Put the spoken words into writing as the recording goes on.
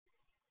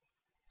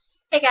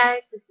Hey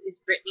guys, this is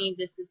Brittany.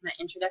 This is my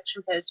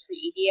introduction post for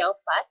EDL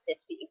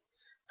 550.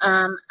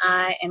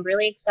 I am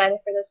really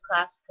excited for this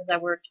class because I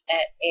work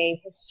at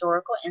a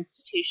historical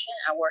institution.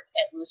 I work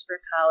at Lewisburg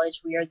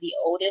College. We are the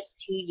oldest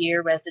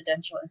two-year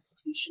residential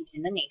institution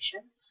in the nation.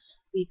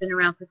 We've been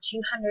around for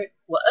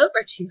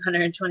over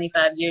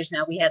 225 years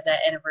now. We had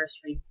that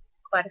anniversary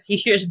quite a few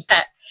years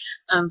back.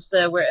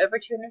 So we're over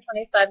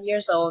 225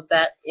 years old.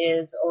 That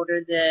is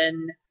older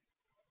than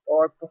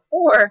or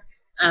before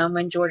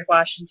when George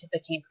Washington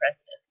became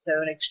president. So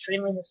an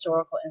extremely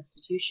historical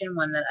institution,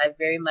 one that I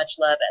very much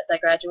love as I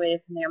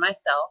graduated from there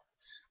myself.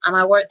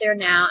 I work there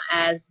now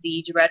as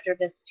the Director of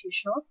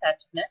Institutional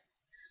Effectiveness.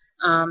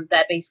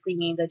 That basically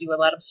means I do a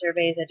lot of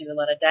surveys, I do a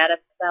lot of data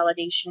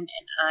validation,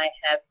 and I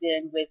have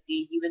been with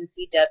the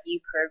UNCW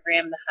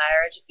program, the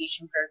higher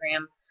education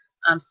program,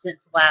 since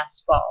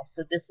last fall.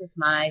 So this is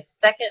my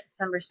second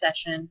summer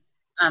session.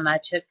 I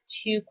took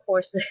two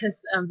courses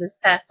this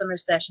past summer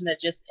session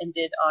that just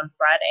ended on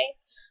Friday.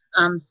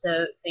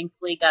 So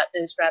thankfully got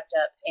those wrapped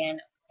up and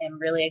am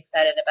really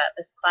excited about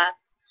this class.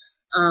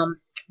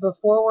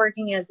 Before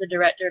working as the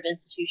Director of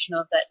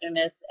Institutional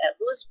Effectiveness at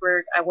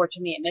Lewisburg, I worked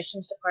in the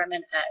admissions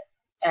department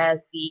as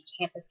the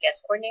campus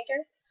guest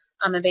coordinator.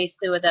 And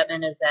basically what that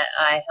meant is that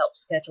I helped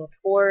schedule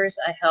tours.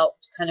 I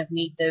helped kind of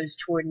meet those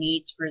tour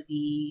needs for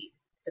the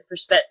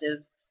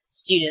prospective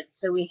students.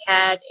 So we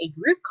had a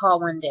group call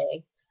one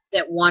day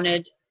that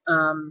wanted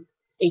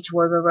a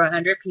tour of over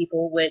 100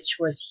 people, which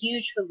was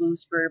huge for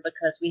Lewisburg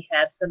because we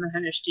have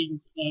 700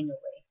 students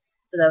annually.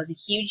 So that was a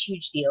huge,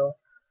 huge deal.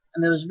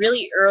 It was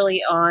really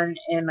early on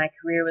in my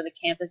career with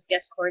a campus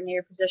guest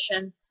coordinator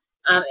position.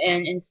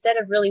 And instead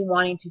of really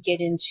wanting to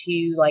get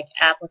into like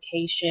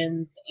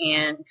applications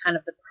and kind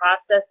of the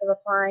process of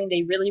applying,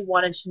 they really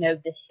wanted to know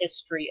the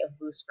history of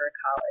Lewisburg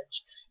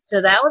College.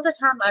 So that was a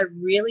time I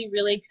really,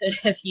 really could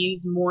have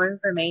used more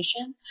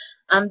information.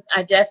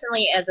 I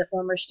definitely, as a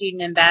former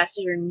student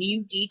ambassador,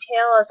 knew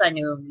details. I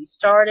knew when we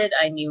started.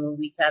 I knew when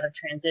we kind of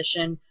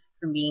transitioned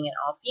from being an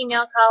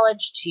all-female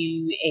college to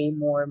a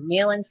more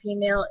male and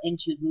female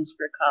into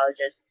Lewisburg College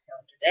as it's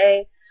known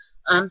today.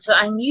 So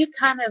I knew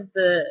kind of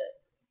the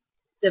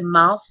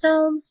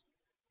milestones,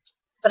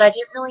 but I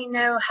didn't really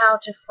know how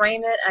to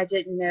frame it. I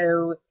didn't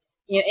know,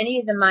 any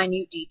of the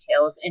minute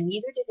details, and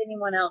neither did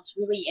anyone else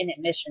really in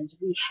admissions.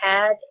 We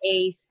had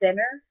a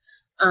center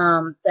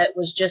that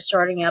was just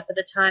starting up at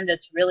the time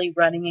that's really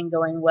running and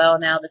going well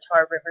now, the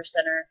Tar River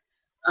Center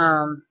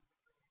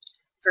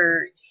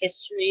for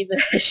history.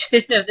 That I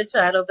should know the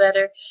title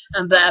better,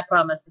 but I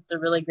promise it's a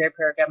really great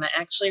program. I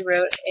actually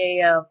wrote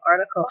a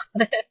article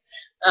on it,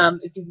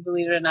 if you can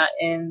believe it or not,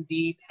 in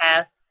the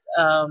past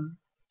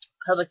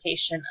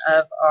publication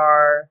of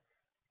our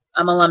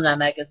alumni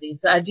magazine.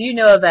 So I do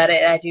know about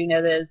it. I do know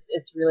that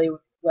it's really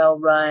well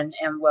run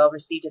and well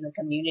received in the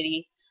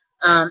community.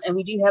 And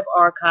we do have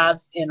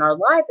archives in our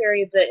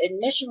library, but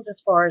admissions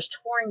as far as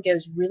touring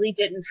goes really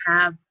didn't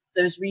have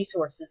those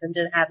resources and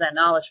didn't have that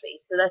knowledge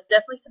base. So that's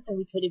definitely something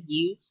we could have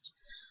used.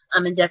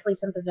 And definitely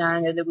something that I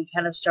know that we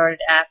kind of started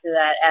after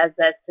that as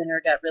that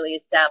center got really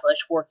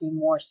established, working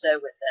more so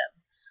with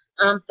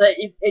them. But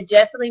it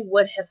definitely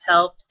would have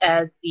helped,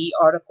 as the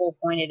article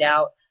pointed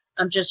out,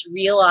 just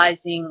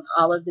realizing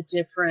all of the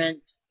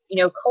different,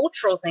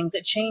 cultural things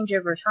that change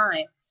over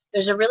time.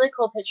 There's a really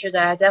cool picture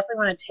that I definitely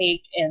want to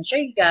take and show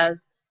you guys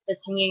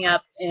that's hanging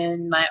up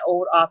in my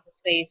old office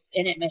space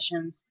in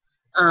admissions.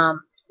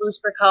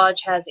 Lewisburg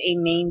College has a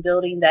main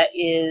building that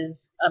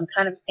is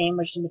kind of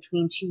sandwiched in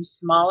between two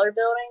smaller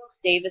buildings,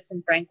 Davis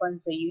and Franklin.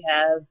 So you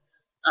have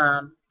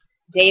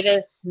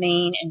Davis,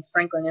 Maine, and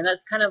Franklin, and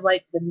that's kind of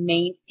like the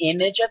main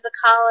image of the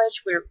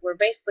college. We're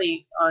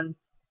basically on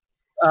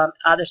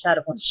either side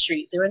of one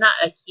street, so we're not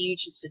a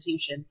huge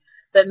institution,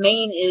 but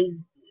Maine is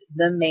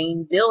the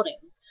main building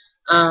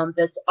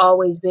that's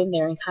always been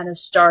there and kind of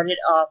started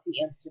off the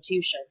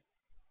institution.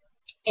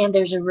 And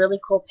there's a really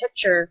cool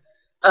picture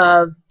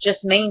of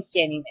just Maine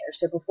standing there.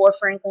 So before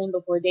Franklin,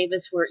 before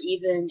Davis were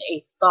even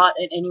a thought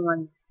in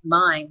anyone's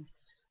mind,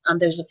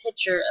 there's a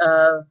picture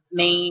of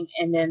Maine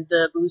and then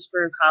the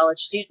Lewisburg College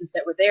students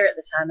that were there at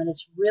the time, and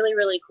it's really,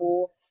 really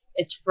cool.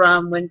 It's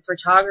from when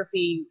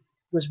photography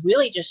was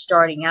really just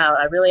starting out.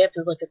 I really have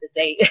to look at the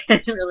date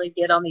and really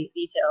get on these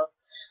details.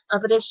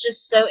 But it's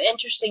just so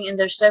interesting, and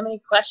there's so many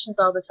questions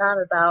all the time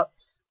about,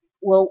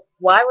 well,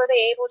 why were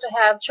they able to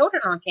have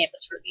children on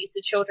campus? Were these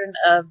the children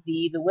of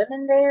the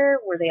women there?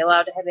 Were they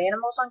allowed to have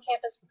animals on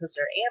campus because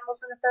there are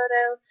animals in the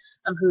photo?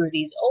 Who are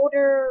these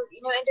older,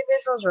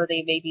 individuals? Or are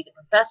they maybe the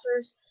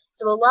professors?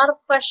 So a lot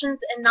of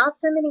questions and not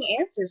so many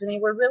answers. I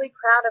mean, we're really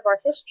proud of our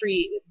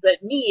history,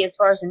 but me, as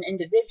far as an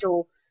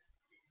individual,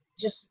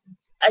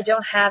 I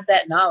don't have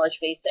that knowledge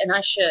base, and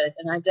I should.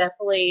 And I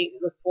definitely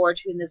look forward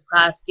to in this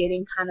class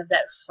getting kind of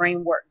that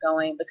framework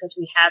going, because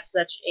we have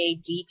such a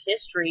deep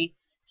history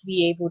to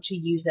be able to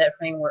use that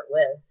framework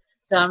with.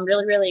 So I'm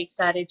really, really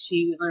excited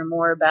to learn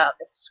more about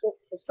the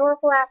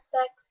historical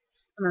aspects.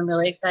 I'm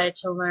really excited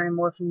to learn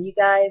more from you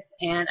guys,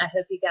 and I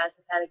hope you guys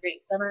have had a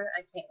great summer.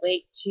 I can't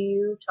wait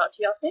to talk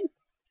to y'all soon.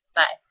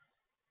 Bye.